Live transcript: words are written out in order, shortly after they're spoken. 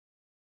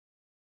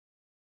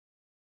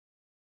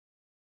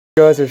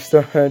Guys, are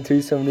starting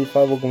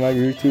 275. Welcome back to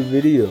your YouTube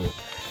video.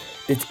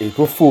 It's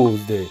April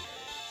Fool's Day.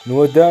 You know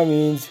what that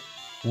means?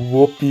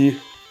 Whoopee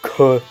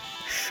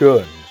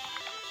cushion.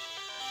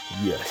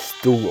 Yes,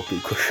 the whoopee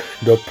cushion.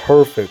 The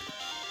perfect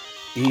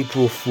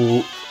April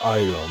Fool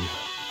item.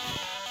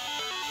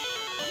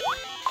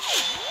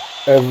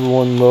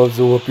 Everyone loves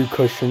a whoopee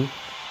cushion.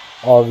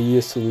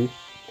 Obviously.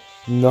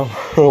 Number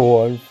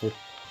one for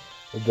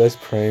the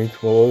best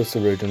prank. Well, it's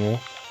original.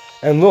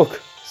 And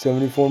look,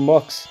 74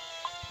 mucks.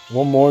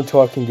 One more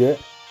until I can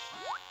get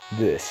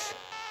this.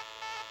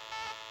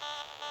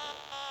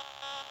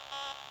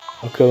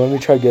 Okay, let me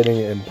try getting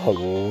it in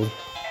puzzled.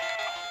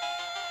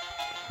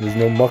 There's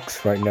no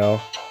mucks right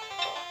now.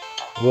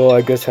 Well,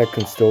 I guess I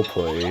can still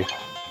play.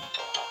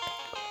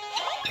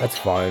 That's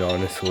fine,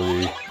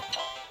 honestly.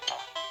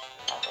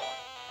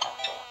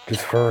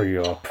 Just hurry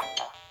up.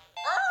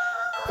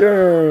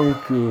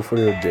 Thank you for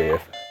your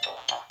death.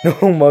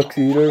 No mucks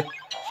either.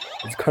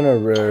 It's kind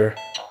of rare.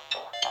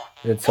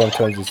 And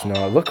sometimes it's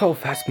not. Look how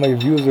fast my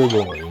views are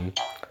going.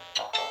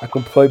 I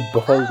can play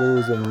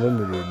Buggles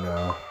Unlimited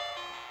now.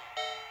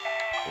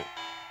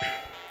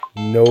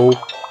 No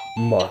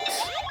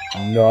mucks.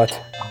 Not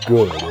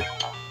good.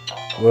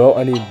 Well,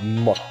 I need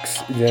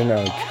mucks. Then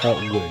I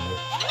can't win.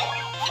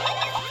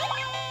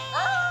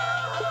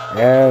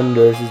 And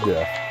there's his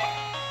death.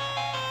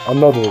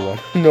 Another one.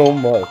 No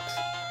mucks.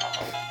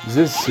 Does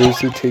this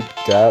seriously take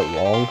that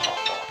long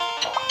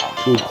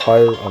to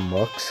acquire a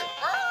mucks?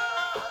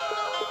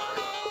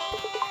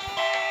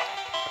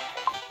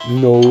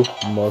 No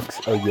mucks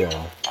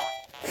again.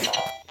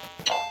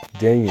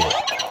 Dang it.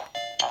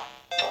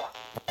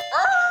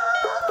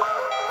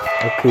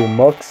 Okay,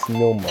 mucks,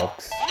 no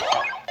mucks.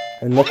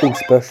 And nothing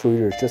special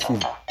here, it's just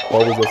these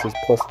bubbles that says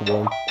 +1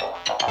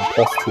 and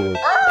 +2 or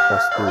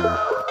 +3.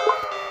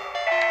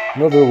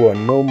 Another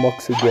one, no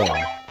mucks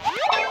again.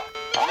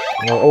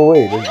 Oh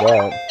wait, there's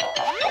that.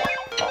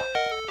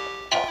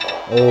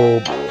 Oh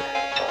boy.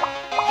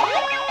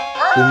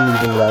 Didn't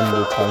even land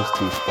the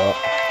 ×2 spot.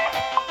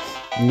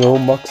 No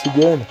mucks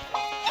again.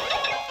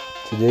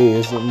 Today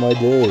isn't my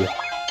day.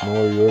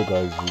 Nor your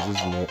guys',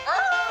 isn't it?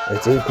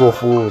 It's April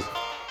Fool's.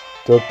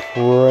 They're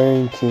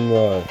pranking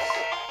us.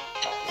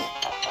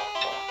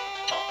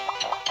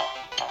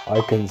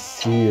 I can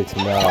see it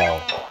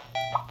now.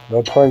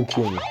 They're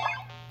pranking.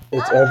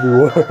 It's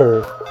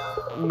everywhere.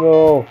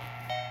 No.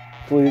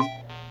 Please.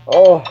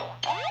 Oh.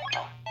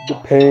 The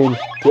pain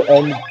to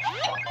end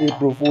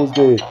April Fool's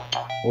Day.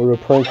 Or a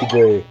prank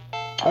day.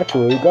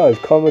 Actually, guys,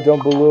 comment down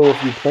below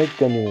if you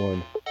pranked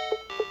anyone.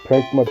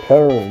 Pranked my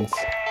parents.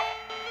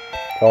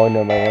 Telling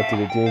them I went to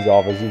the dean's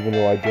office even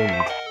though I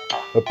didn't.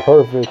 The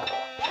perfect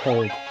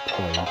prank.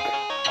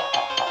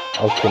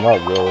 Okay,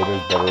 not really,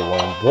 there's better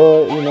ones.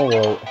 But, you know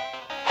what?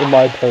 For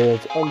my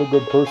parents, I'm a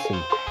good person.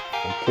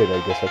 I'm a kid,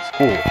 I guess, at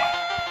school.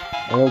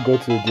 I don't go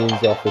to the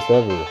dean's office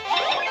ever.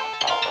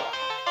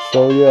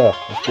 So yeah,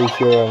 if they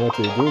say I went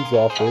to the dean's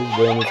office,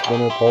 then it's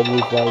gonna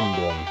probably find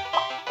them.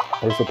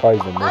 Or surprise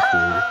them,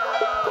 mostly.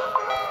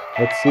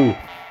 Let's see.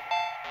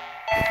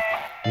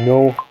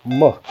 No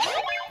mucks.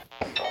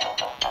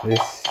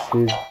 This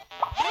is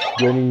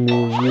getting me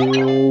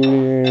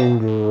really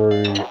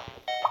angry.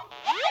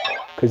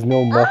 Cause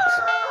no mucks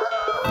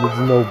means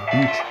no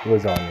beach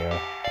lasagna.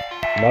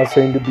 I'm not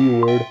saying the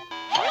B word.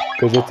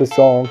 Cause it's a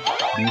song.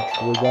 Beach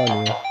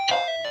lasagna.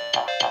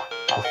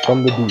 It's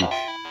from the beach.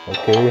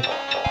 Okay?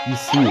 You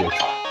see it.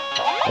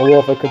 Oh well,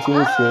 if I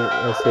continue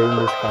saying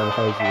this kind of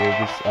word,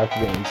 just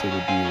accidentally say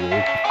the B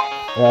word.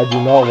 And I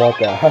do not want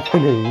that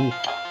happening.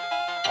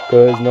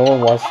 Because no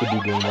one wants to be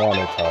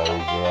demonetized,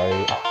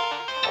 right?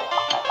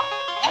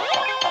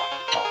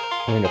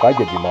 I mean, if I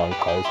get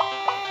demonetized,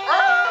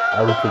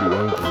 I'll be pretty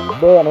angry.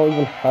 But I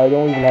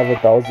don't even have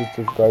 1,000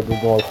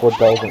 subscribers nor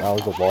 4,000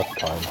 hours of watch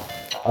time.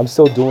 I'm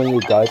still doing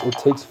it, guys. It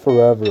takes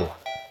forever.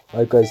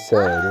 Like I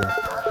said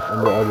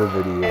in the other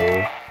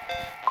video.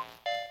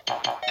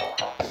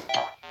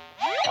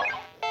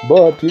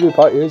 But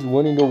PewDiePie is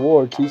winning the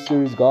war.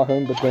 T-Series got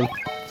him, but then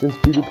since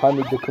PewDiePie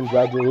made the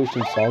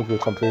congratulations songs,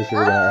 which I'm pretty sure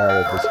we're gonna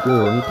add at the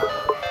screen,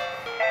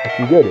 I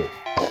can get it.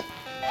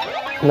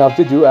 Now if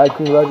they do add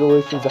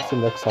congratulations, that's the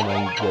next song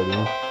I'm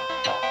getting.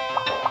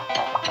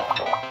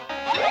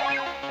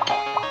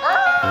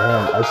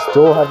 Man, I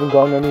still haven't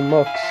gotten any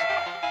mucks.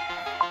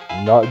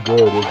 Not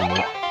good, isn't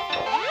it?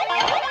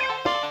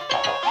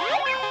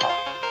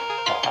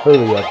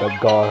 Hurry up,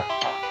 Edgar.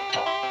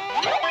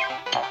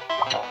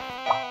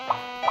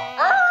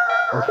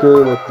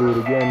 Okay, let's do it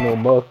again. No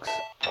mucks.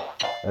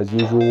 As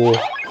usual,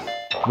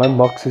 my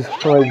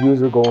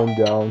views are going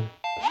down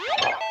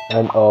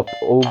and up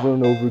over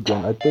and over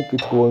again. I think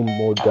it's going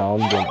more down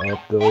than up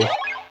though.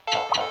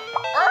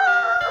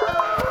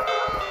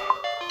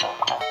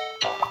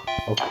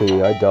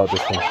 Okay, I doubt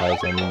this one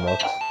has any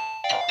mucks.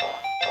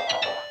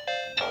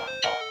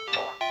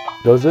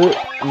 Does it?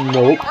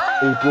 Nope.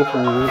 April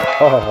Fool.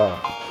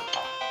 Hahaha.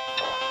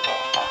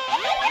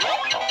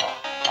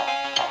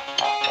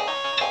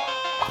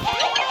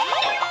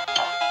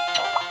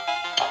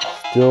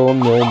 Still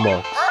no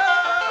mucks.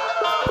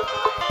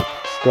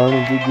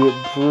 starting to get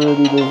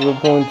pretty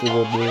disappointed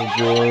at this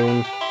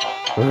game.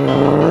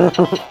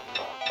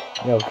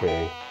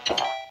 Okay.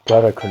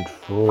 Gotta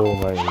control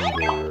my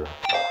anger.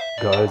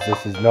 Guys,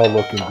 this is not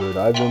looking good.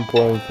 I've been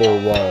playing for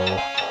a while.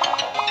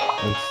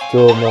 And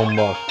still no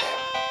muck.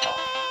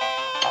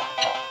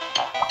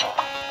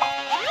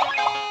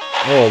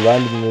 Oh, I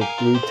landed in the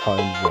 3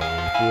 time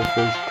zone for the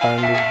first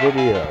time this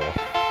video.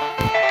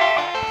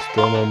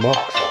 Still no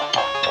mucks.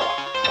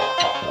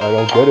 I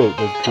don't get it.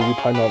 Does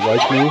PewDiePie not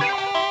like me?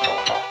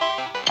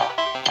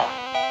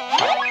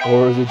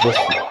 Or is it just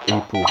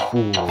April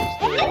Fool's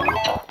Day?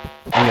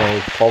 You know,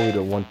 it's probably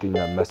the one thing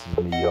that messes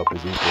me up is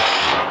April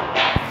Fool's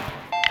Day.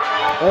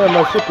 And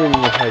my shipping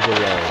has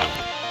arrived.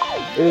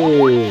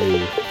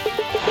 Hey!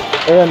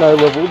 And I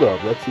leveled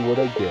up. Let's see what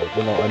I get.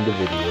 Then I'll end the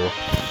video.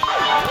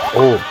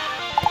 Oh!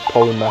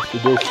 Probably master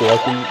this so I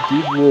can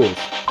do this.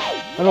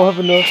 I don't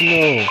have enough,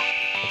 no.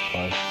 That's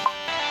fine.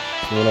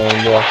 So when I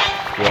unlock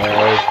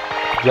flag,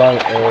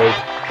 giant egg,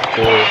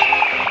 skull,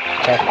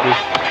 cactus,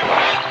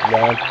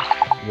 lamp,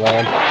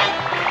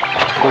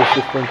 soul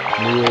system,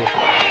 meal,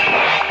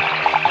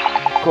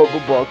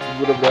 cocoa boxes,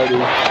 whatever that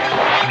is.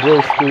 Bro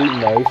Street,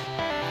 nice.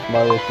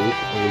 Smiley face,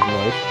 always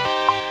nice.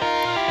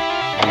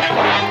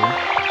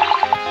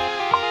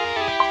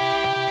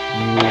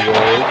 New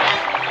world.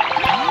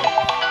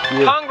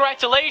 Yeah.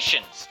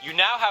 Congratulations! You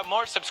now have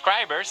more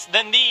subscribers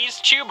than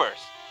these tubers.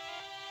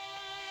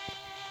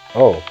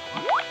 Oh.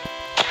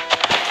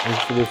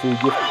 Thanks for the free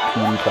gift,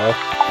 PewDiePie.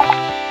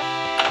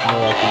 Now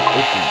I can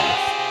open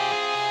this.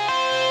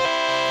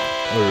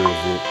 Where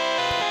is it?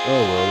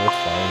 Oh well, that's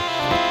fine.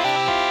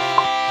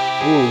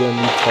 Ooh, then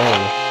we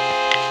tell.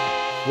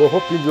 Well,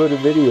 hope you enjoyed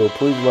the video.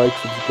 Please like,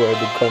 subscribe,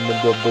 and comment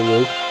down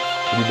below.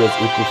 If you guys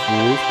April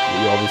Fools,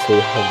 we obviously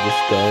have this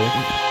guy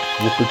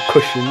with the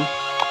cushion.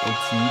 And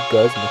see you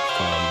guys next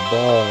time.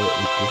 Bye.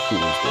 April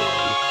Fool's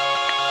Day.